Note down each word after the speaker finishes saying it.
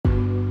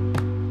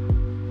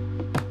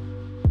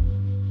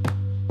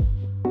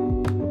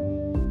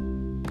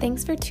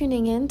Thanks for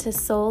tuning in to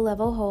Soul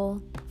Level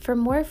Whole. For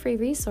more free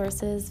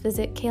resources,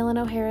 visit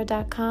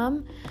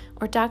KaylinO'Hara.com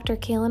or Dr.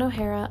 Kaylin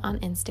O'Hara on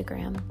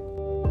Instagram.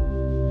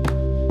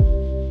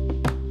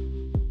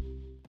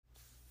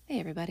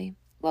 Hey everybody,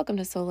 welcome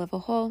to Soul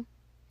Level Whole.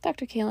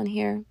 Dr. Kaylin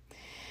here.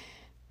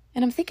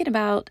 And I'm thinking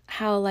about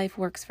how life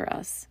works for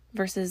us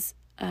versus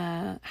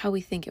how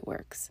we think it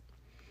works.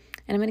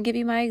 And I'm going to give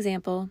you my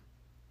example,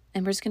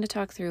 and we're just going to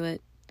talk through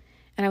it.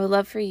 And I would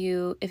love for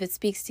you, if it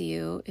speaks to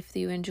you, if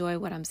you enjoy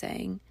what I'm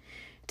saying,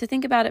 to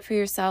think about it for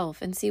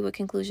yourself and see what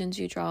conclusions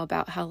you draw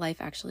about how life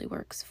actually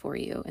works for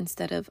you,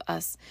 instead of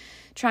us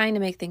trying to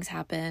make things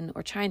happen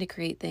or trying to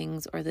create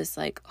things, or this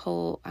like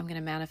whole, I'm going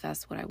to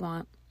manifest what I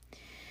want.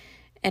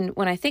 And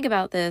when I think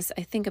about this,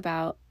 I think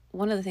about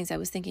one of the things I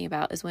was thinking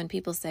about is when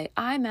people say,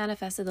 I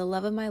manifested the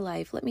love of my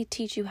life. Let me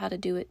teach you how to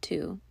do it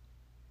too.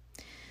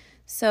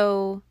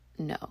 So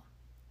no,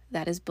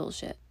 that is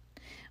bullshit.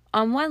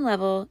 On one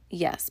level,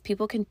 yes,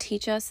 people can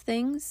teach us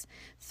things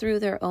through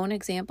their own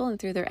example and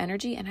through their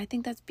energy, and I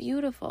think that's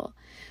beautiful.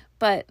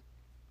 But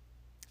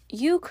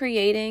you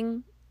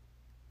creating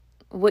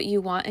what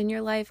you want in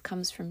your life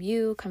comes from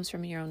you, comes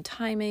from your own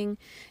timing,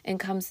 and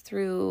comes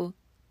through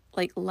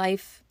like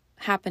life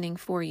happening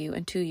for you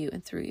and to you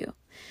and through you.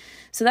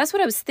 So that's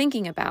what I was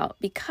thinking about,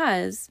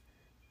 because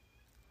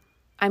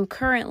I'm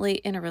currently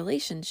in a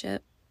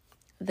relationship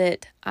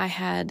that I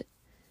had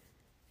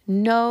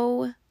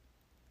no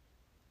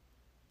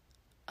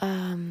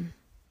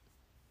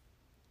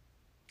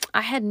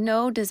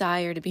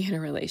desire to be in a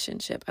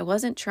relationship. I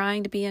wasn't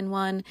trying to be in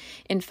one.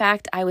 In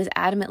fact, I was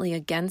adamantly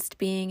against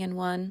being in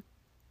one.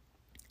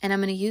 And I'm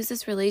going to use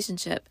this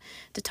relationship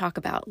to talk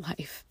about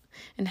life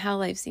and how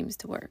life seems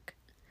to work.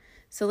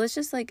 So let's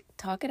just like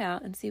talk it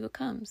out and see what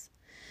comes.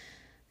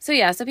 So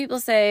yeah, so people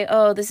say,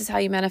 oh, this is how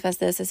you manifest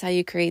this is how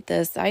you create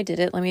this. I did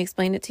it. Let me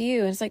explain it to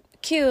you. And it's like,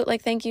 cute.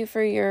 Like, thank you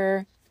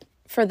for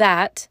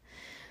that.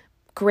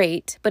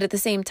 Great. But at the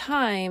same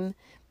time,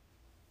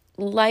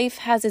 life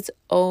has its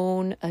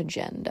own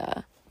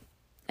agenda.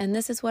 And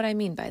this is what I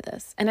mean by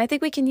this. And I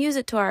think we can use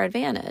it to our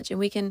advantage, and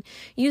we can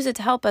use it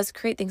to help us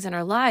create things in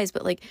our lives.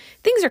 But like,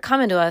 things are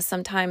coming to us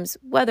sometimes,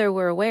 whether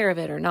we're aware of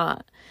it or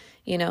not,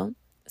 you know?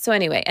 So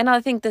anyway, and I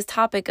think this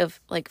topic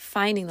of like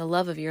finding the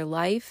love of your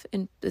life,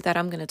 and that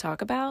I'm going to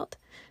talk about,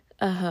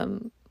 because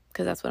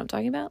that's what I'm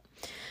talking about,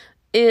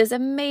 is a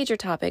major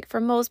topic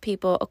for most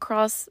people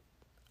across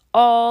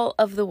all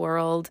of the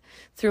world,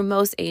 through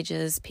most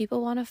ages.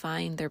 People want to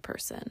find their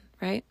person,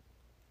 right?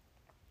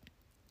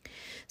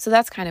 So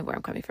that's kind of where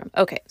I'm coming from.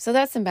 Okay, so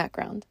that's some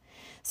background.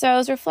 So I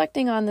was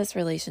reflecting on this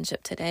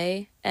relationship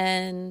today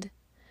and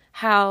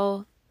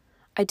how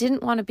I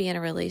didn't want to be in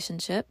a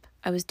relationship.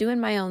 I was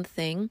doing my own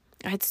thing.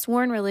 I had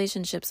sworn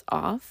relationships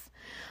off.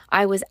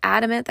 I was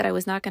adamant that I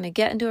was not going to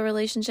get into a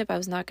relationship. I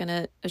was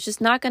just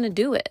not going to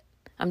do it.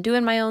 I'm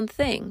doing my own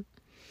thing.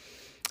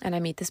 And I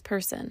meet this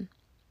person.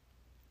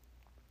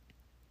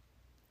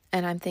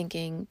 And I'm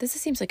thinking, this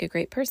seems like a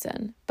great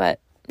person, but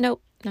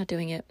nope, not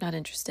doing it, not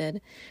interested.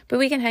 But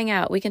we can hang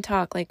out, we can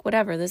talk, like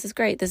whatever, this is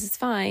great, this is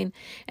fine.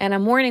 And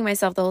I'm warning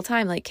myself the whole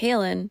time, like,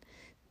 Kaylin,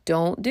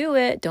 don't do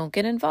it, don't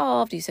get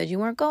involved. You said you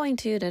weren't going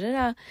to,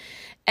 da-da-da.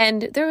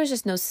 And there was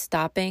just no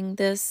stopping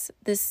this.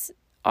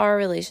 Our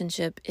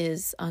relationship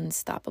is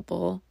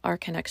unstoppable. Our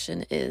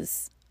connection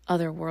is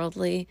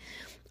otherworldly.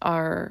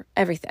 Our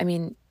everything, I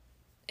mean,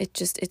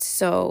 it's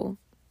so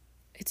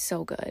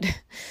good.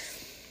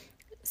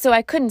 So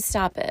I couldn't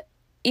stop it.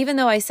 Even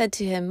though I said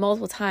to him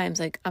multiple times,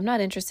 like, I'm not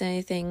interested in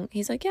anything.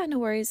 He's like, yeah, no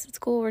worries. It's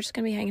cool. We're just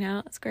going to be hanging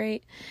out. It's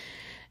great.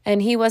 And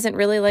he wasn't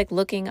really like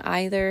looking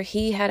either.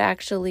 He had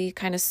actually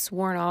kind of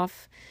sworn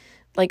off,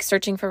 like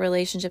searching for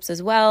relationships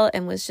as well,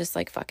 and was just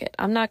like, fuck it.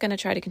 I'm not going to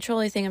try to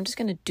control anything. I'm just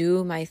going to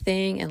do my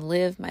thing and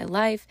live my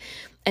life.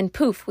 And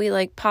poof, we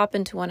like pop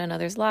into one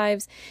another's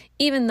lives,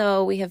 even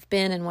though we have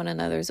been in one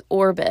another's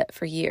orbit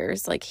for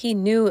years. Like, he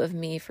knew of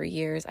me for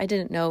years. I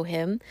didn't know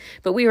him,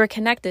 but we were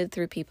connected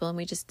through people, and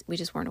we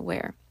just weren't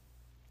aware.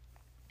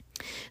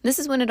 This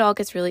is when it all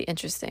gets really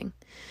interesting.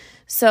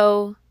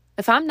 So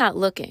if I'm not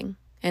looking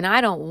and I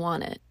don't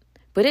want it,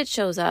 but it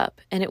shows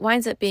up and it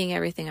winds up being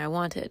everything I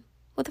wanted,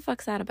 what the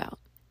fuck's that about?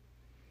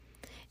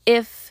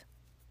 If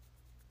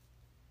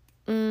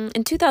in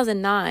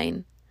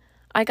 2009,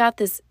 I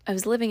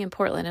was living in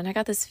Portland, and I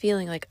got this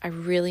feeling like I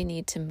really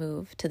need to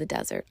move to the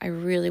desert. I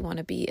really want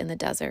to be in the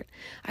desert.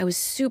 I was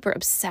super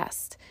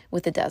obsessed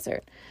with the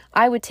desert.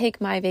 I would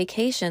take my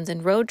vacations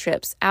and road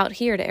trips out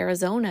here to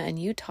Arizona and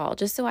Utah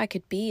just so I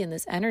could be in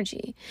this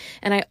energy.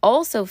 And I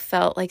also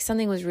felt like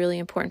something was really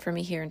important for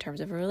me here in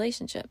terms of a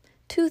relationship.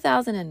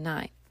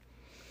 2009.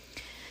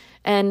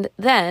 And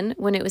then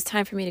when it was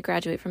time for me to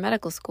graduate from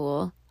medical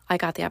school, I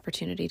got the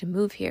opportunity to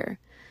move here.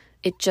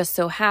 It just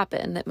so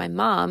happened that my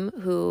mom,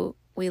 who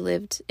we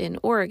lived in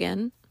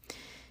Oregon,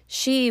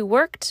 she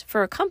worked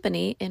for a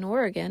company in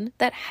Oregon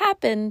that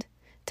happened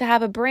to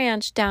have a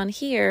branch down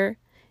here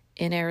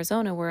in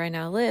Arizona, where I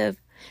now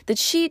live. that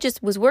she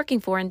just was working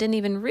for and didn't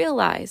even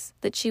realize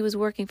that she was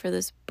working for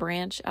this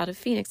branch out of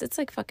Phoenix. It's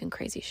like fucking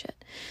crazy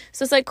shit.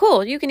 So it's like,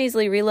 cool, you can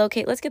easily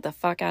relocate. Let's get the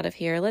fuck out of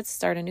here. Let's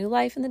start a new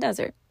life in the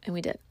desert. And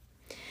we did.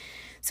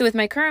 So with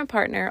my current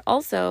partner,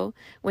 also,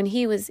 when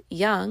he was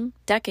young,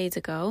 decades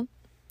ago,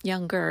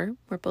 younger,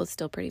 we're both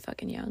still pretty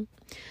fucking young,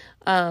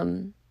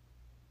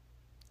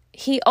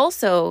 he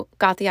also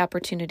got the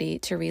opportunity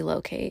to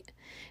relocate.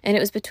 And it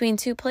was between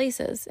two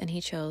places, and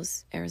he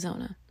chose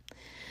Arizona.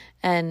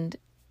 And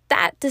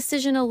that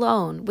decision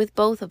alone, with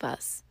both of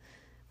us,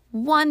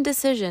 one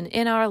decision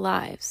in our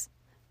lives,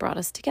 brought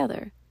us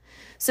together.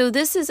 So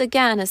this is,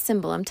 again, a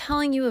symbol. I'm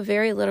telling you a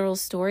very literal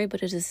story,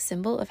 but it is a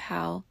symbol of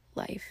how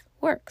life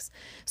works.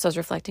 So I was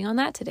reflecting on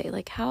that today.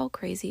 Like, how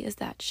crazy is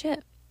that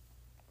shit?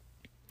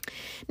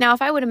 Now,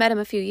 if I would have met him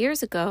a few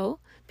years ago,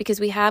 because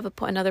we have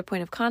another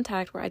point of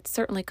contact where I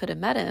certainly could have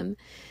met him,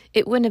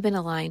 it wouldn't have been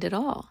aligned at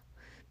all.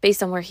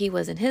 Based on where he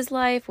was in his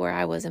life, where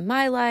I was in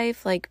my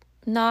life, like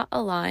not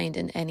aligned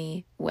in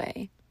any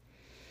way.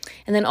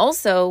 And then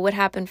also what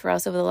happened for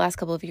us over the last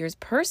couple of years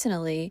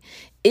personally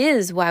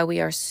is why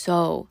we are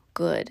so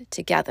good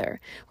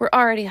together. We're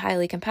already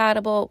highly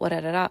compatible,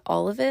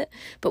 all of it.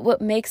 But what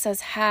makes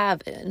us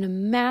have a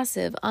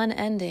massive,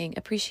 unending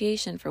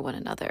appreciation for one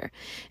another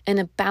and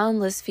a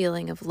boundless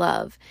feeling of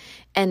love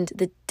and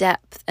the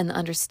depth and the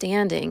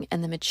understanding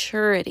and the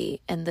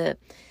maturity and the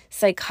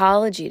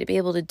psychology to be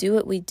able to do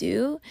what we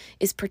do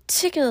is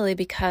particularly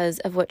because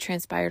of what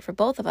transpired for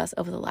both of us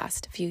over the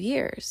last few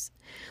years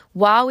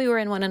while we were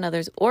in one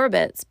another's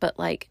orbits, but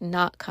like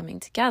not coming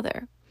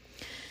together.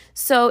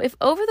 So if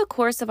over the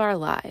course of our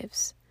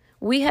lives,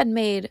 we had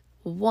made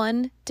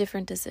one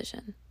different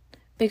decision,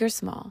 big or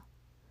small,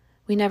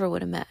 we never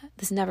would have met.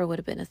 This never would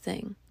have been a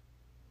thing.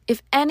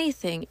 If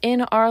anything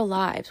in our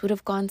lives would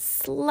have gone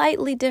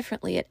slightly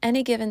differently at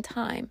any given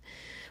time,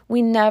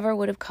 we never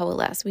would have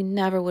coalesced. We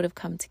never would have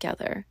come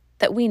together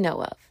that we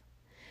know of.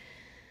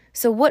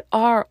 So what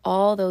are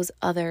all those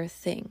other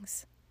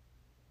things?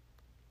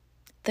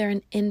 They're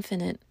an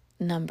infinite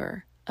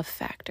number of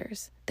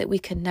factors that we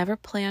can never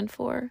plan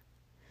for,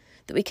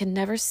 that we can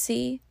never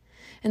see,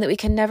 and that we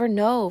can never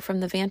know from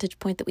the vantage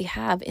point that we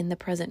have in the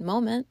present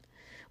moment.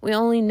 We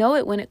only know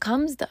it when it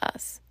comes to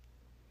us.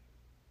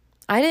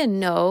 I didn't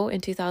know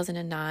in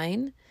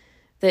 2009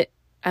 that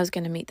I was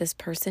going to meet this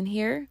person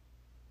here.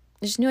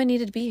 I just knew I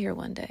needed to be here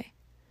one day.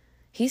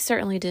 He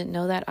certainly didn't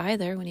know that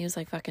either when he was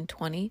like fucking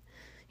 20,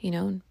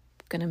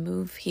 gonna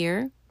move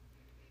here.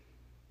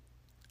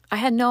 I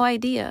had no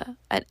idea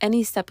at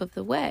any step of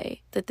the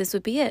way that this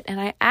would be it. And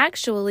I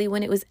actually,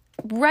 when it was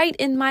right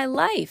in my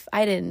life,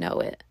 I didn't know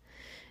it.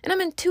 And I'm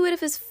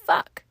intuitive as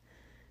fuck.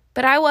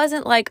 But I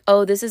wasn't like,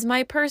 oh, this is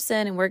my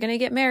person and we're going to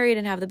get married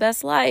and have the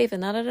best life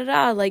and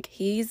da-da-da-da. Like,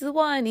 he's the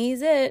one,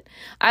 he's it.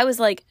 I was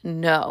like,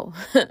 no,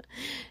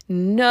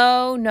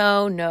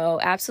 no,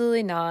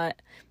 absolutely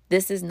not.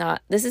 This is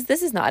not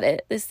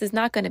it. This is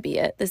not going to be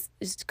it. This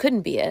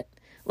couldn't be it.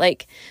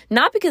 Like,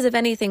 not because of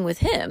anything with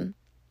him.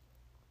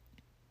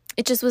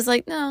 It just was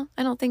like, no,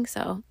 I don't think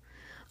so.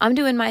 I'm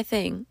doing my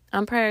thing.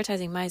 I'm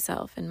prioritizing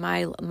myself and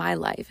my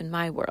life and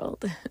my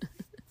world.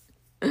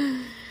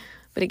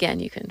 But again,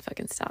 you couldn't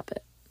fucking stop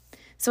it.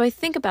 So I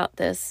think about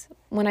this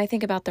when I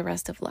think about the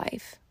rest of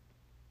life.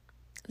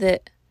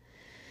 That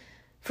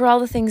for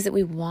all the things that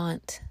we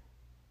want,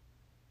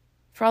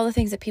 for all the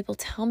things that people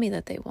tell me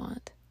that they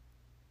want,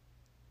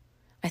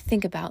 I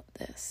think about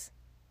this.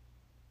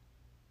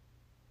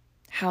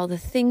 How the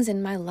things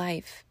in my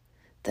life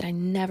that I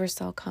never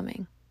saw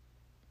coming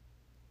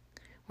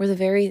were the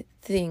very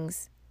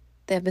things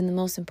that have been the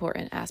most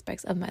important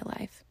aspects of my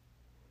life.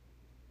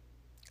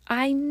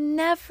 I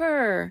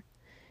never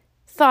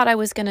thought I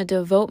was going to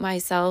devote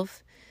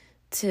myself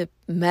to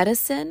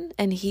medicine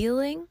and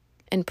healing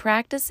and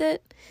practice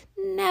it.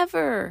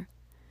 Never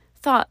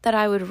thought that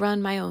I would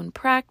run my own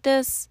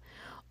practice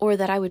or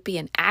that I would be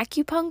an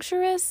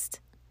acupuncturist.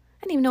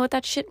 I didn't even know what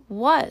that shit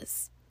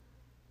was.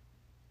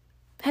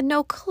 Had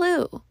no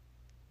clue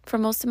for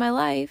most of my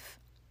life.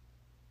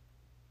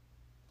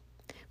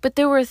 But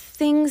there were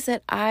things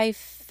that I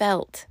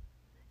felt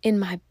in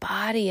my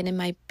body and in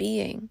my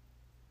being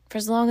for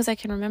as long as I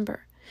can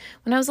remember.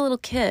 When I was a little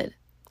kid,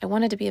 I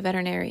wanted to be a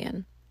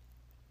veterinarian.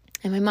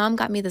 And my mom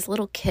got me this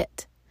little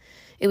kit.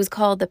 It was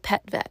called the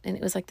Pet Vet. And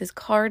it was like this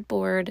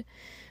cardboard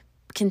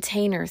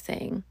container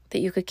thing that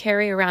you could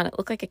carry around. It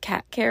looked like a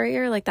cat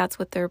carrier. Like that's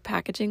what their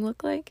packaging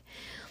looked like.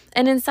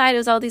 And inside it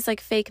was all these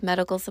like fake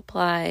medical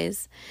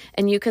supplies.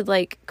 And you could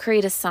like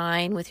create a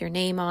sign with your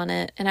name on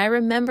it. And I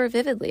remember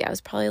vividly, I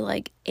was probably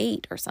like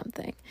 8 or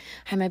something.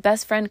 I had my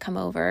best friend come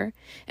over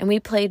and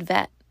we played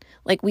vet.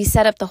 Like we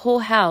set up the whole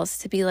house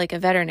to be like a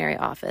veterinary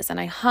office. And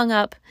I hung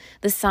up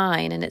the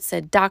sign and it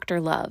said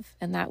Dr. Love.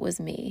 And that was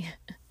me.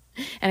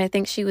 And I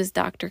think she was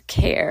Dr.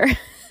 Care,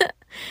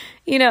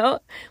 and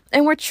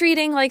we're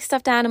treating like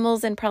stuffed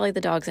animals and probably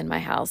the dogs in my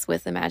house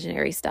with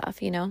imaginary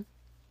stuff, And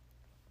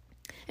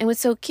what's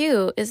so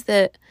cute is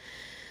that,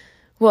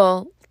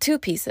 well, 2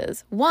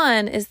 pieces.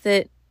 One is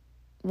that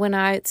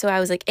so I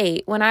was like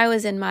 8. When I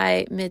was in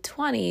my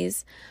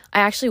mid-20s, I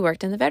actually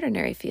worked in the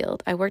veterinary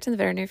field. I worked in the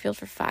veterinary field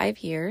for 5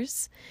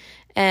 years,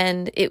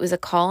 and it was a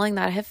calling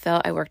that I have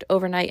felt. I worked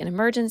overnight in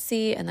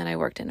emergency, and then I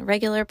worked in a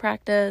regular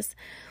practice,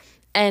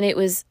 and it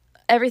was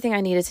everything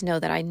I needed to know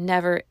that I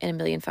never in a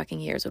million fucking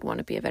years would want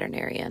to be a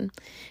veterinarian,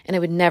 and I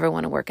would never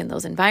want to work in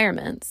those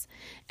environments.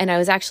 And I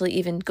was actually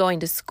even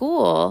going to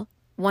school.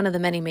 One of the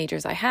many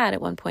majors I had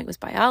at one point was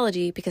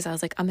biology, because I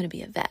was like, I'm going to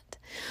be a vet.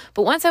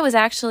 But once I was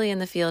actually in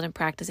the field and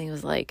practicing, it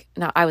was like,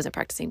 no, I wasn't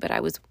practicing, but I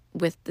was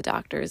with the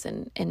doctors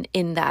and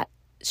in that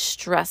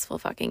stressful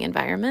fucking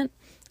environment.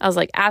 I was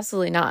like,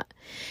 absolutely not.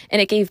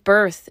 And it gave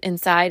birth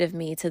inside of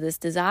me to this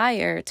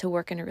desire to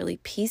work in a really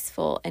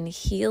peaceful and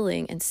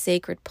healing and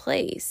sacred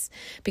place,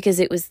 because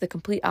it was the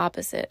complete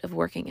opposite of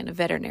working in a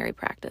veterinary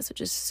practice, which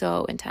is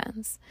so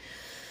intense.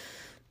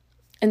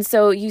 And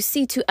so you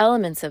see two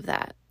elements of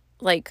that.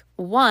 Like,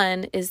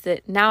 one is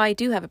that now I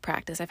do have a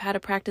practice. I've had a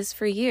practice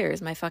for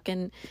years. My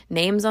fucking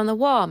name's on the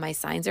wall. My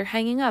signs are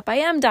hanging up. I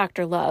am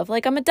Dr. Love.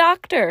 Like, I'm a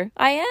doctor.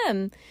 I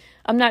am.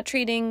 I'm not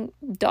treating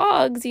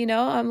dogs,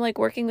 I'm like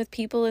working with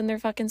people in their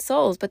fucking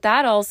souls. But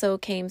that also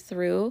came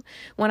through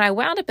when I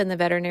wound up in the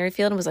veterinary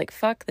field and was like,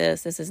 fuck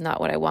this. This is not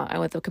what I want. I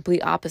want the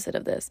complete opposite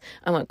of this.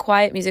 I want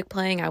quiet music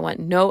playing. I want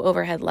no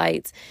overhead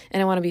lights.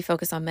 And I want to be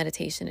focused on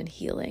meditation and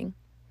healing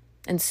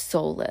and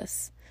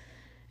soulless.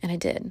 And I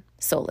did.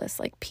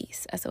 Soulless, like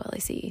peace,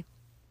 S-O-L-A-C-E.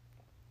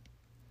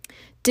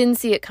 Didn't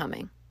see it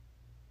coming.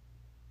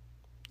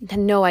 Had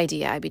no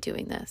idea I'd be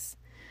doing this.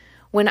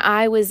 When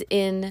I was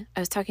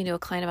talking to a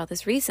client about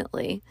this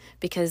recently,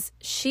 because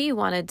she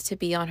wanted to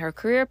be on her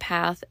career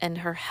path, and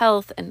her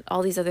health and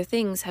all these other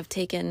things have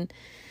taken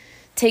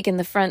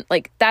the front.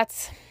 Like,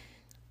 that's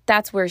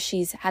where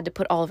she's had to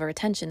put all of her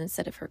attention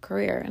instead of her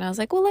career. And I was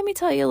like, well, let me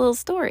tell you a little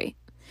story.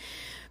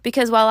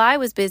 Because while I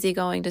was busy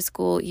going to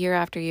school year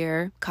after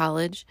year,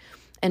 college,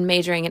 and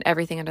majoring in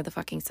everything under the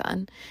fucking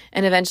sun,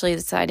 and eventually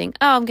deciding,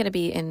 I'm going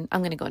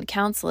to go into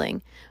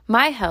counseling,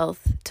 my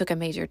health took a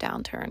major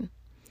downturn.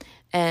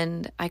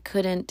 And I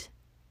couldn't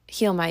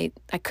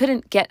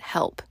get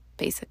help,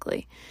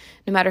 basically.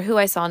 No matter who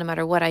I saw, no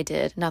matter what I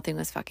did, nothing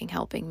was fucking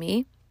helping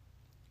me.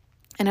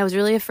 And I was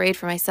really afraid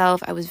for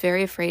myself. I was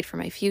very afraid for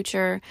my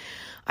future.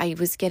 I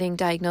was getting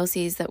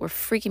diagnoses that were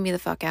freaking me the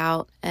fuck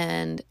out,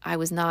 and I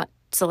was not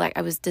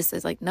I was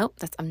just like, nope,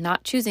 I'm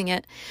not choosing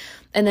it.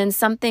 And then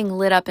something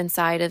lit up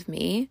inside of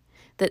me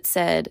that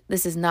said,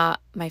 this is not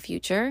my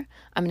future.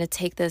 I'm going to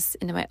take this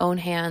into my own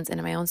hands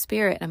and in my own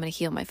spirit, and I'm going to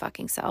heal my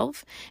fucking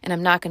self. And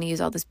I'm not going to use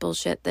all this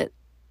bullshit that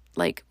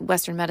like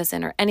Western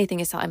medicine or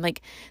anything is telling. I'm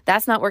like,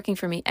 that's not working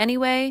for me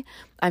anyway.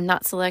 I'm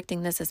not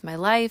selecting this as my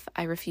life.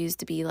 I refuse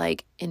to be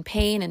like in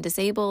pain and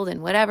disabled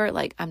and whatever.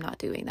 Like, I'm not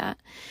doing that.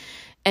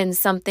 And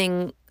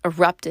something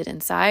erupted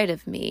inside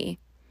of me,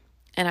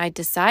 and I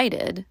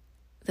decided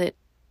that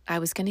I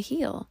was going to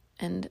heal,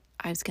 and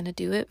I was going to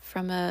do it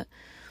from a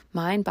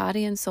mind,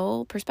 body, and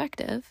soul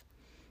perspective.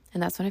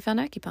 And that's when I found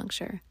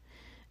acupuncture.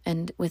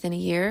 And within a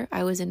year,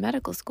 I was in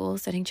medical school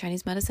studying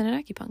Chinese medicine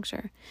and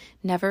acupuncture.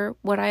 Never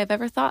would I have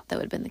ever thought that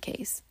would have been the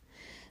case.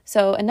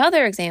 So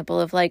another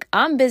example of like,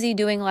 I'm busy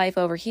doing life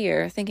over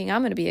here, thinking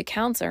I'm going to be a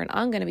counselor and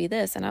I'm going to be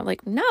this. And I'm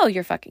like, no,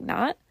 you're fucking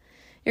not.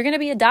 You're going to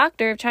be a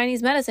doctor of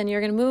Chinese medicine.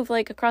 You're going to move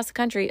like across the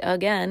country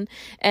again,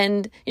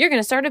 and you're going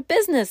to start a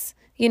business,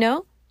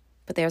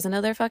 But there's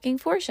another fucking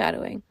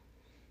foreshadowing.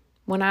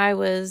 When I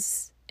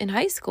was in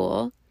high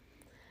school,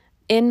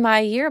 in my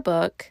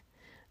yearbook,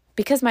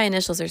 because my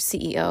initials are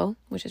CEO,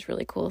 which is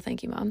really cool.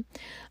 Thank you, Mom.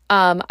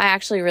 I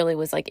actually really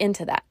was like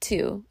into that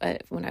too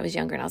when I was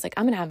younger. And I was like,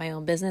 I'm going to have my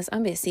own business.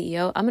 I'm going to be a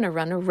CEO. I'm going to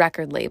run a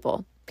record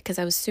label, because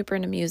I was super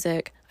into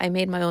music. I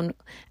made my own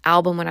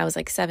album when I was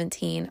like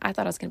 17. I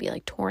thought I was going to be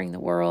like touring the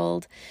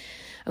world.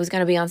 I was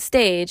going to be on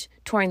stage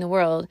touring the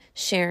world,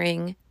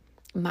 sharing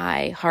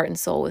my heart and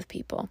soul with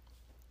people.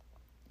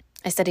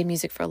 I studied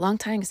music for a long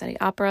time. I studied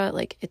opera.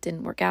 Like, it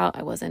didn't work out.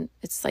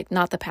 It's like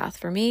not the path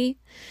for me.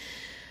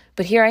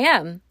 But here I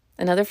am.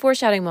 Another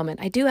foreshadowing moment.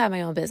 I do have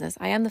my own business.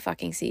 I am the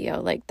fucking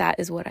CEO. Like, that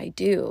is what I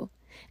do.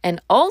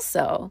 And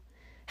also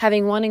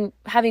having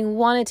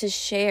wanted to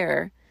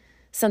share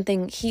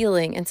something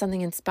healing and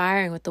something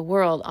inspiring with the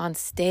world on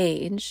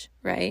stage,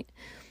 right?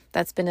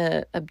 That's been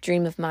a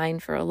dream of mine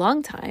for a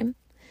long time.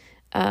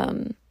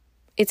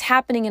 It's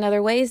happening in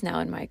other ways now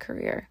in my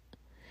career.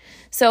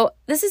 So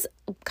this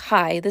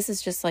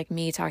is just like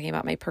me talking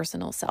about my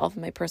personal self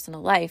and my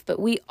personal life, but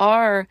we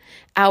are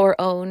our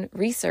own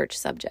research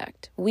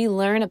subject. We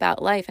learn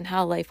about life and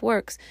how life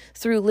works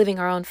through living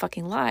our own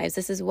fucking lives.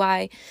 This is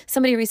why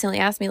somebody recently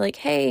asked me, like,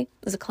 hey,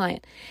 as a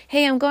client,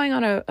 hey, I'm going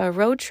on a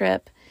road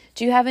trip.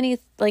 Do you have any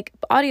like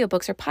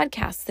audiobooks or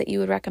podcasts that you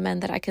would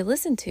recommend that I could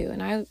listen to?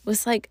 And I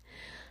was like,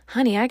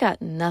 honey, I got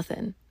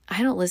nothing.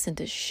 I don't listen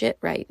to shit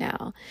right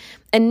now.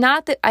 And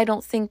not that I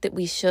don't think that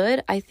we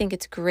should. I think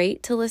it's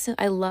great to listen.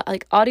 I love,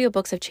 like,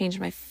 audiobooks have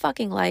changed my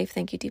fucking life.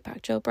 Thank you,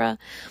 Deepak Chopra.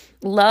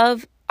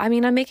 Love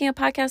I'm making a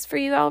podcast for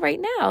you all right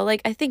now.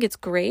 Like, I think it's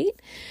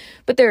great,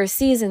 but there are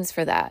seasons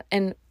for that.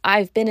 And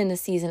I've been in a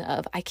season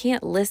of, I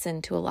can't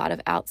listen to a lot of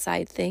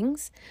outside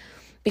things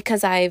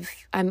because I'm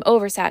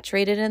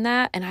oversaturated in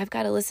that, and I've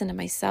got to listen to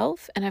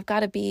myself, and I've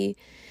got to be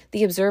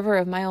the observer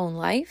of my own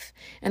life,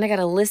 and I got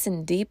to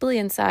listen deeply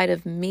inside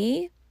of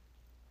me,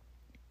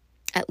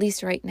 at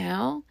least right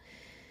now,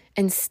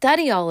 and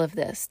study all of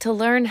this to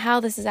learn how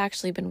this has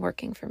actually been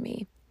working for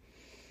me.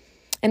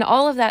 And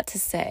all of that to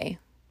say,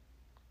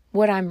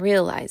 what I'm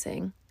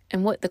realizing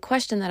and what the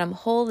question that I'm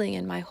holding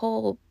in my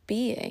whole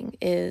being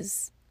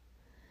is,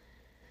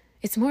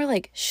 it's more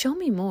like, show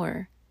me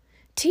more,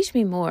 teach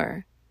me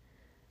more,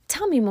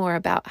 tell me more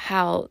about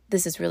how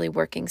this is really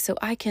working so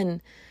I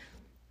can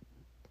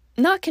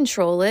not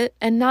control it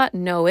and not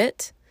know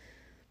it,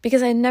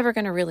 because I'm never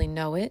going to really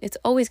know it. It's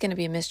always going to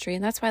be a mystery.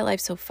 And that's why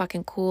life's so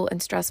fucking cool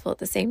and stressful at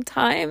the same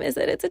time, is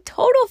that it's a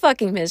total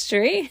fucking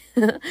mystery.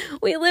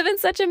 We live in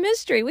such a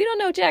mystery. We don't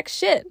know jack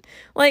shit.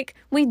 Like,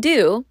 we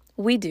do.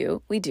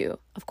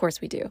 Of course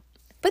we do.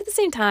 But at the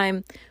same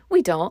time,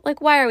 we don't. Like,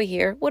 why are we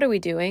here? What are we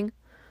doing?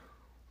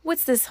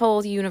 What's this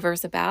whole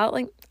universe about?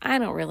 Like, I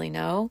don't really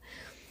know.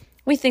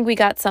 We think we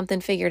got something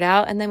figured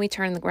out, and then we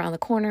turn around the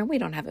corner and we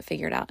don't have it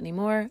figured out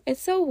anymore.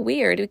 It's so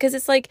weird because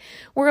it's like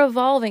we're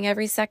evolving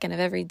every second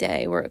of every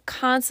day. We're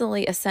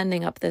constantly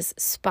ascending up this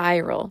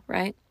spiral,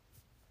 right?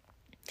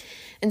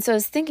 And so I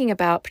was thinking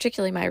about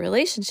particularly my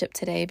relationship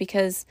today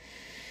because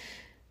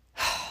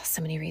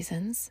so many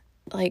reasons.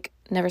 Like,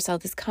 never saw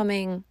this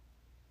coming.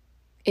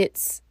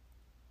 It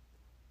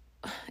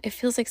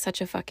feels like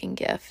such a fucking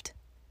gift,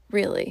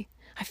 really.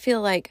 I feel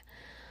like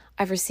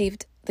I've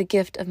received the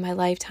gift of my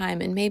lifetime,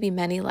 and maybe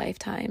many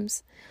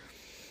lifetimes,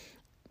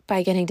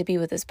 by getting to be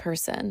with this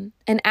person.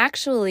 And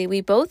actually,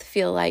 we both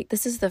feel like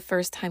this is the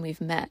first time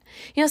we've met.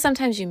 You know,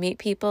 sometimes you meet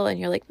people and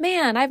you're like,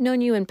 man, I've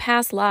known you in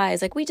past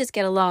lives. Like, we just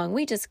get along.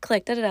 We just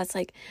click. It's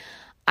like,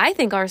 I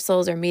think our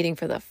souls are meeting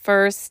for the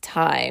first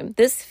time.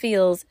 This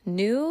feels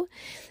new,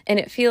 and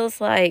it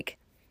feels like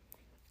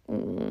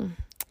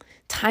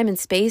time and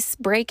space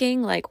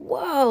breaking. Like,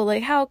 whoa,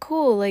 like how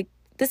cool. Like,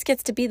 this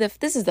gets to be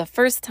this is the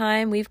first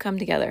time we've come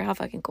together. How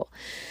fucking cool.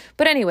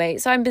 But anyway,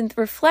 so I've been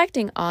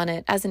reflecting on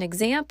it as an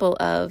example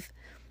of,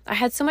 I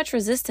had so much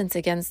resistance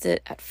against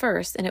it at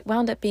first, and it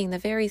wound up being the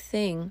very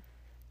thing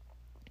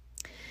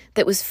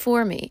that was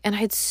for me. And I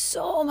had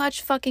so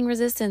much fucking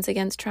resistance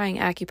against trying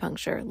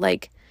acupuncture,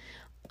 like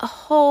a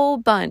whole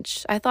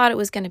bunch. I thought it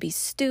was going to be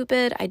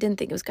stupid. I didn't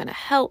think it was going to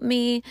help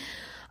me.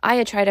 I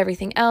had tried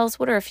everything else.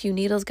 What are a few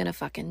needles going to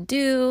fucking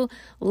do?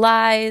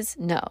 Lies.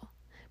 No.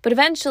 But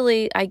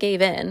eventually I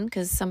gave in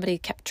because somebody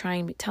kept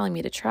telling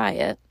me to try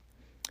it.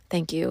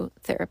 Thank you,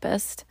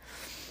 therapist.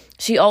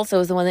 She also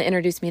was the one that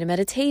introduced me to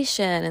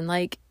meditation and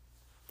like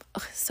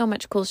so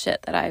much cool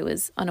shit that I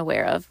was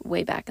unaware of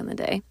way back in the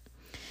day.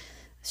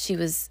 She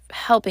was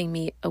helping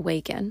me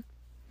awaken.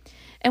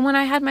 And when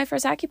I had my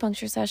first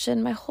acupuncture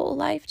session, my whole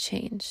life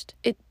changed.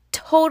 It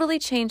totally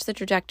changed the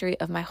trajectory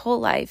of my whole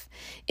life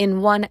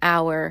in 1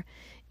 hour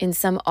in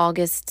some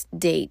August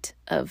date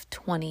of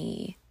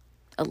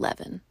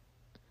 2011.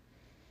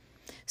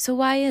 So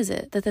why is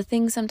it that the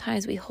things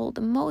sometimes we hold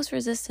the most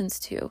resistance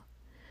to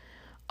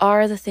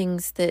are the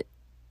things that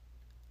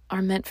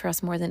are meant for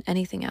us more than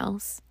anything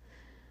else?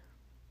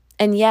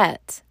 And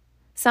yet,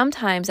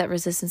 sometimes that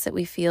resistance that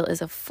we feel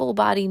is a full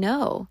body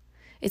no.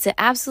 It's an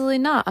absolutely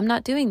not. I'm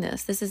not doing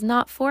this. This is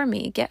not for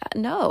me.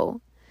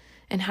 No.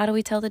 And how do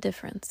we tell the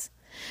difference?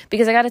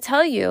 Because I got to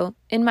tell you,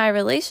 in my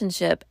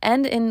relationship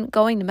and in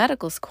going to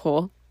medical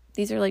school,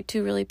 these are like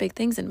two really big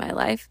things in my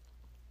life.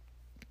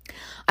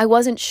 I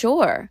wasn't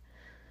sure.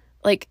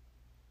 Like,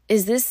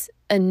 is this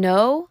a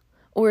no,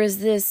 or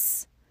is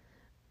this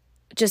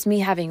just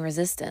me having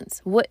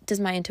resistance? What does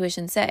my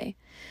intuition say?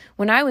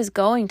 When I was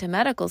going to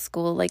medical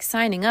school, like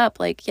signing up,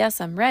 like, yes,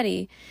 I'm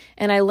ready.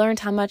 And I learned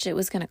how much it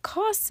was going to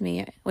cost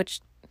me, which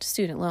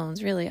student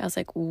loans, really. I was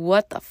like,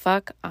 what the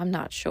fuck? I'm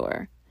not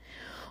sure.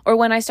 Or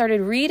when I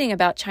started reading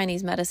about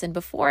Chinese medicine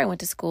before I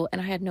went to school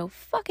and I had no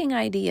fucking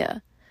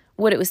idea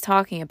what it was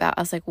talking about,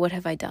 I was like, what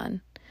have I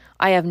done?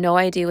 I have no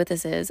idea what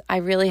this is. I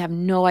really have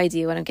no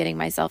idea what I'm getting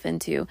myself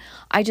into.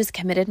 I just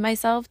committed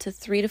myself to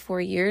 3 to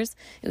 4 years,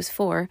 it was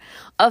 4,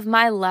 of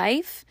my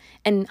life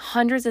and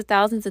hundreds of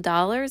thousands of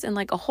dollars and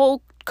like a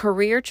whole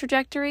career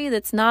trajectory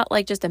that's not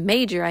like just a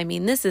major. I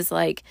mean, this is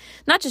like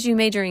not just you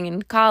majoring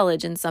in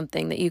college in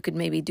something that you could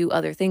maybe do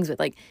other things with.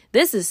 Like,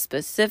 this is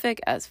specific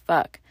as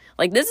fuck.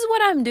 Like, this is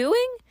what I'm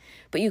doing,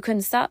 but you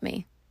couldn't stop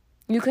me.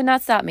 You could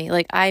not stop me.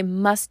 Like, I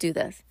must do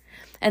this.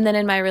 And then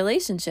in my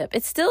relationship,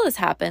 it still has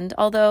happened,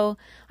 although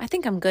I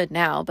think I'm good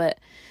now, but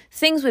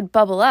things would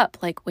bubble up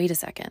like, wait a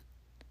second.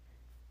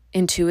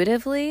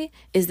 Intuitively,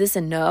 is this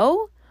a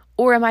no?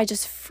 Or am I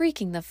just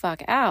freaking the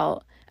fuck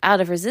out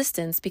of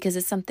resistance because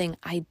it's something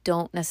I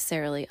don't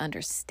necessarily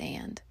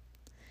understand?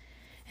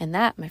 And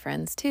that, my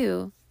friends,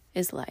 too,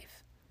 is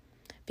life.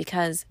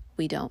 Because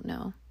we don't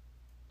know.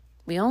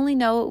 We only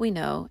know what we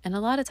know, and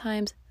a lot of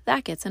times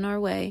that gets in our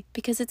way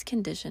because it's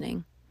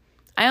conditioning.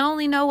 I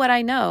only know what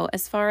I know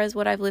as far as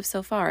what I've lived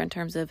so far in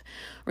terms of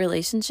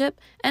relationship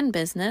and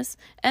business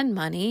and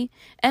money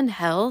and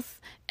health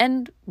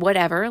and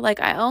whatever. Like,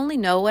 I only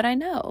know what I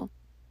know.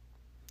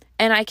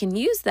 And I can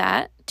use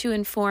that to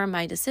inform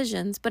my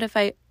decisions, but if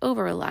I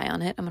over-rely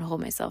on it, I'm going to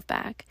hold myself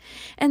back.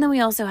 And then we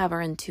also have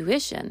our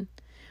intuition,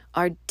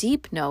 our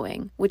deep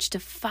knowing, which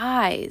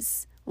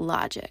defies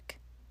logic.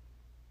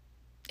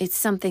 It's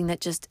something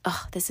that just,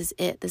 this is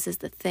it. This is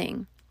the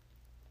thing.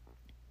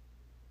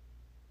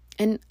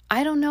 And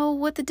I don't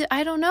know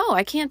I don't know.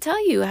 I can't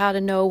tell you how to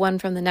know one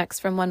from the next,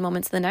 from one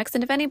moment to the next.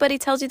 And if anybody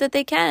tells you that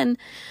they can,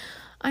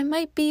 I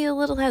might be a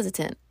little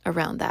hesitant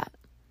around that.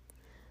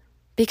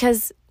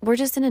 Because we're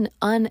just in an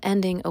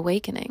unending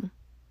awakening.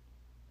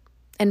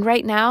 And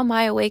right now,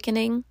 my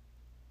awakening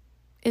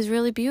is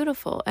really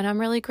beautiful and I'm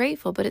really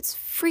grateful, but it's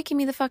freaking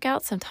me the fuck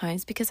out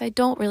sometimes because I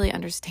don't really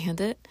understand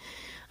it.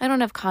 I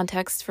don't have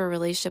context for a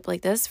relationship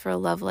like this, for a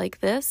love like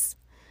this.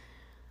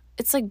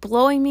 It's like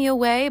blowing me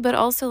away, but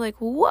also like,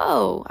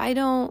 whoa, I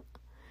don't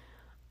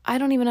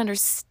even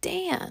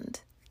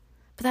understand.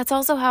 But that's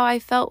also how I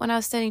felt when I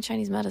was studying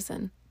Chinese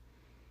medicine.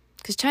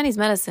 Because Chinese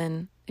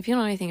medicine, if you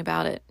don't know anything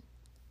about it,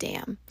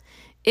 damn,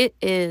 it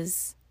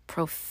is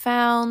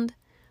profound,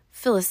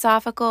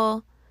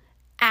 philosophical,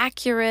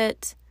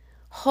 accurate,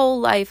 whole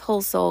life,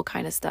 whole soul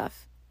kind of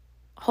stuff.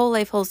 Whole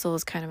life, whole soul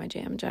is kind of my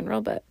jam in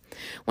general. But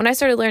when I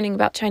started learning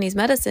about Chinese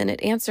medicine,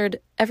 it answered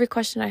every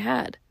question I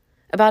had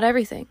about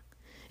everything.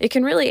 It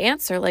can really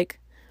answer like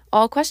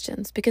all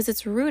questions because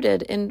it's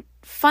rooted in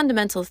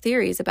fundamental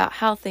theories about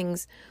how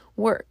things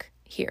work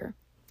here.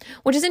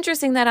 Which is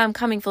interesting that I'm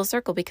coming full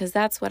circle because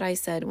that's what I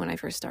said when I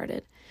first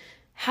started.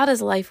 How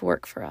does life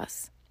work for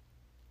us?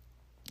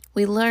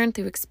 We learn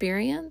through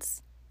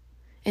experience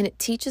and it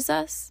teaches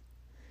us.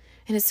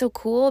 And it's so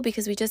cool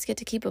because we just get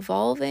to keep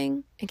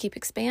evolving and keep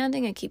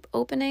expanding and keep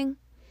opening.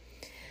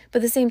 But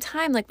at the same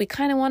time, like we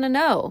kind of want to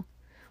know,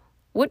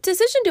 what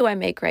decision do I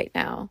make right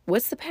now?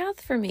 What's the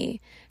path for me?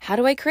 How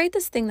do I create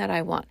this thing that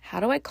I want? How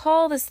do I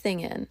call this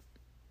thing in?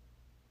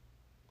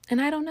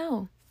 And I don't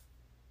know.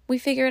 We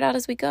figure it out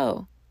as we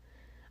go.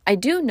 I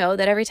do know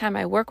that every time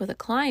I work with a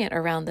client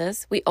around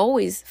this, we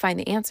always find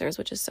the answers,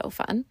 which is so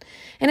fun.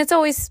 And it's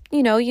always,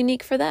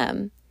 unique for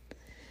them.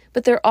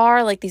 But there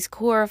are like these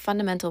core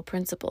fundamental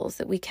principles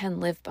that we can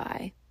live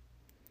by.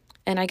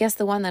 And I guess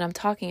the one that I'm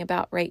talking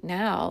about right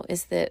now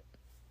is that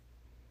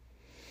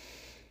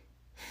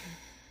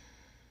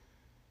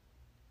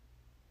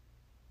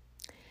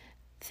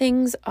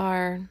things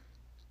are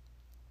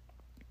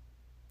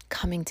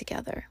coming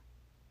together.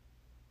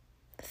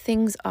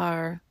 Things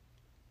are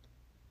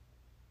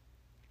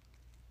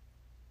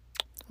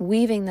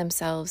weaving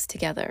themselves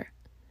together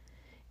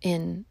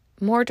in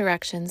more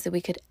directions than we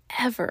could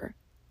ever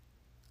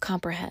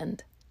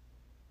comprehend,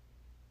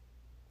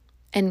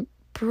 and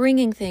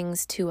bringing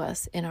things to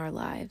us in our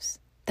lives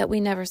that we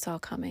never saw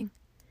coming.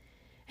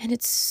 And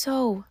it's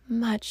so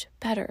much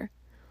better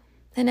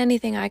than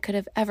anything I could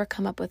have ever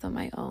come up with on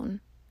my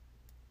own.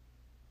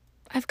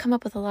 I've come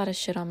up with a lot of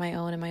shit on my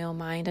own in my own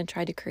mind and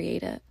tried to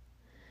create it.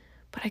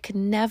 But I could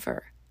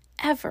never,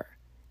 ever,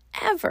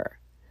 ever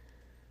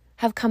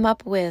have come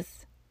up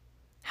with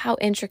how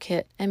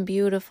intricate and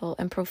beautiful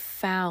and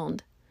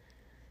profound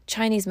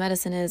Chinese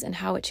medicine is and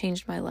how it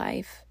changed my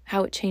life,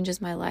 how it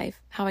changes my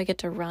life, how I get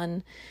to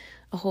run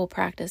a whole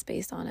practice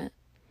based on it,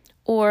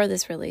 or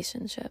this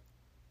relationship.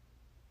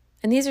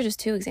 And these are just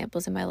 2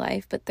 examples in my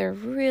life, but they're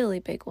really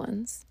big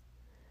ones.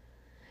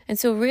 And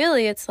so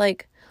really it's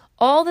like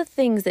all the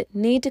things that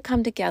need to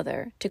come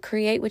together to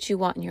create what you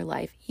want in your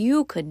life,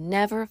 you could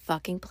never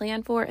fucking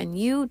plan for, and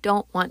you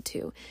don't want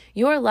to.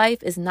 Your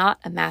life is not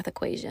a math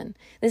equation.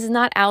 This is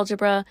not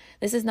algebra.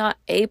 This is not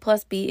A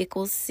plus B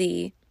equals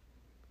C.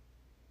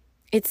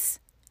 It's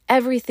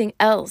everything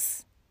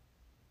else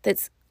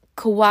that's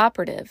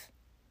cooperative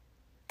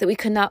that we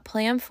could not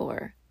plan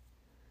for.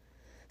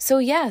 So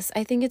yes,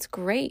 I think it's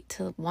great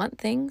to want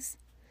things.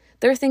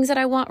 There are things that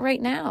I want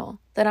right now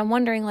that I'm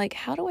wondering, like,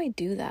 how do I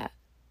do that?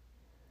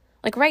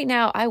 Like right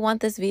now, I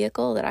want this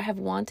vehicle that I have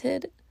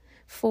wanted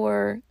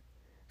for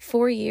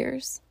 4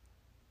 years.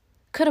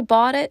 Could have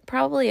bought it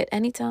probably at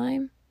any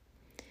time.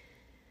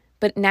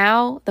 But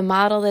now, the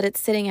model that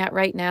it's sitting at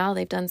right now,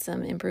 they've done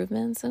some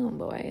improvements. Oh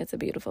boy, it's a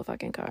beautiful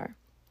fucking car.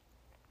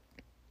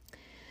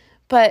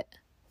 But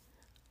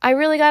I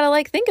really got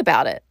to think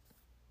about it.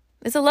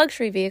 It's a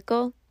luxury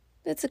vehicle.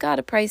 It's got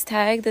a price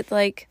tag that's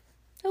like,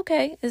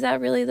 okay, is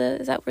that really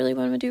what I'm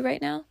going to do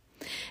right now?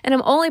 And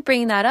I'm only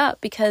bringing that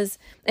up because,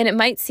 and it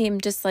might seem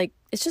just like,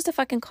 it's just a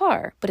fucking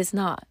car, but it's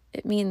not.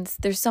 It means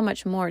there's so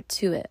much more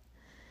to it.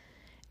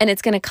 And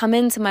it's going to come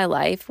into my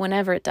life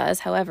whenever it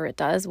does, however it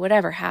does,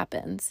 whatever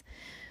happens,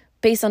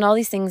 based on all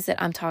these things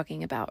that I'm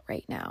talking about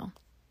right now.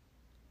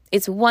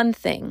 It's one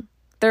thing.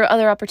 There are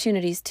other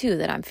opportunities too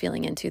that I'm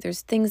feeling into.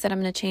 There's things that I'm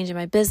going to change in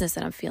my business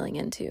that I'm feeling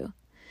into.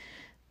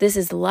 This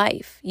is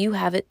life. You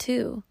have it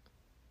too.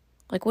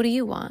 Like, what do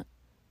you want?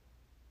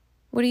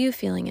 What are you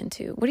feeling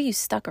into? What are you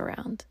stuck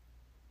around?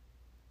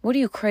 What are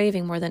you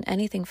craving more than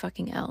anything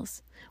fucking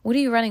else? What are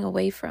you running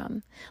away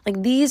from?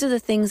 Like, these are the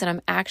things that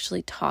I'm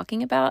actually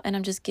talking about. And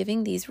I'm just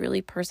giving these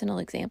really personal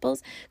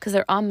examples because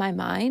they're on my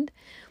mind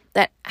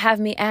that have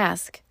me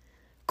ask,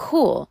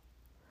 cool.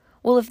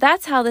 Well, if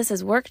that's how this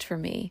has worked for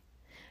me,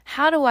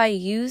 how do I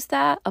use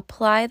that,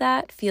 apply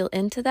that, feel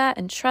into that,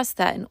 and trust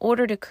that in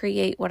order to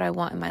create what I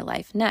want in my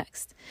life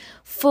next?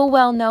 Full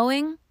well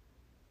knowing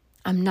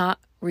I'm not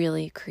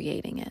really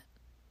creating it.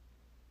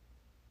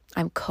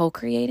 I'm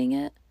co-creating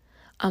it.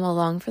 I'm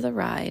along for the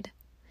ride.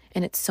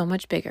 And it's so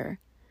much bigger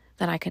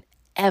than I could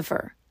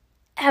ever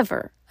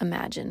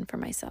imagine for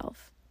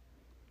myself.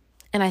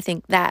 And I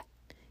think that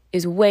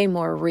is way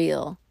more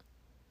real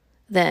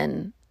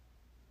than,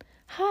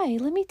 hi,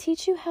 let me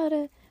teach you how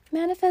to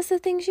manifest the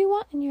things you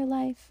want in your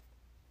life.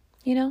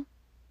 You know,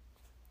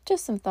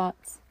 just some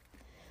thoughts.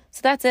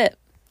 So that's it.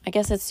 I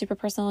guess it's a super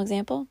personal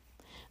example.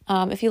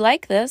 If you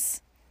like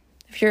this,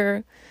 if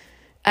you're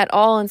at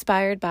all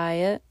inspired by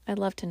it, I'd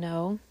love to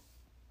know.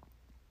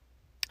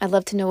 I'd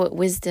love to know what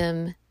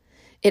wisdom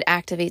it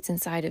activates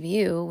inside of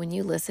you when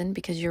you listen,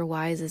 because you're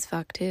wise as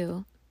fuck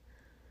too.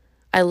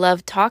 I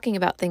love talking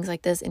about things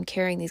like this and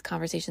carrying these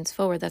conversations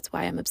forward. That's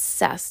why I'm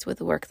obsessed with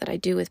the work that I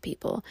do with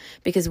people,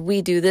 because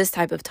we do this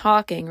type of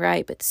talking,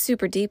 right? But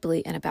super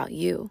deeply and about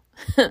you.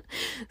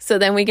 So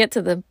then we get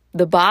to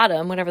the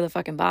bottom, whatever the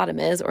fucking bottom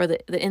is, or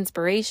the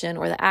inspiration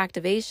or the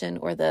activation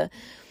or the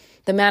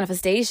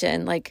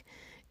manifestation. Like,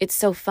 it's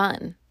so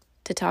fun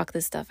to talk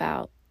this stuff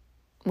out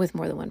with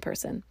more than one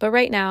person. But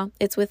right now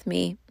it's with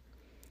me.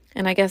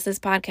 And I guess this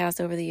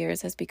podcast over the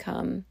years has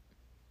become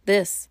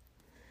this,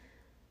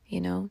 you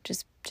know,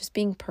 just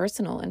being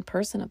personal and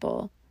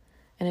personable.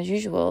 And as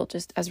usual,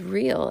 just as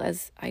real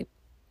as I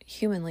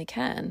humanly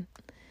can.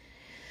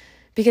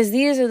 Because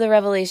these are the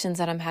revelations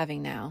that I'm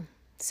having now.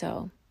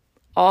 So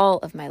all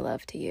of my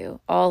love to you,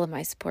 all of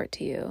my support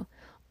to you,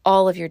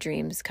 all of your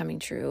dreams coming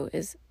true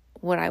is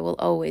what I will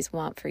always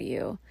want for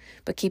you.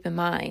 But keep in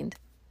mind,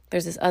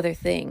 there's this other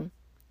thing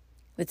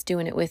that's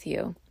doing it with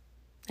you.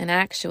 And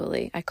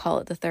actually, I call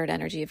it the third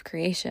energy of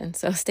creation.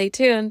 So stay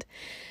tuned,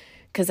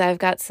 because I've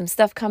got some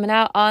stuff coming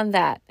out on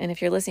that. And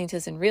if you're listening to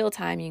this in real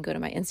time, you can go to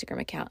my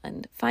Instagram account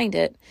and find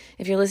it.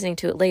 If you're listening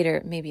to it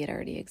later, maybe it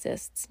already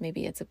exists.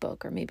 Maybe it's a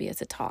book, or maybe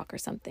it's a talk or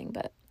something.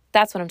 But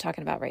that's what I'm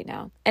talking about right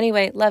now.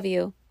 Anyway, love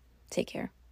you. Take care.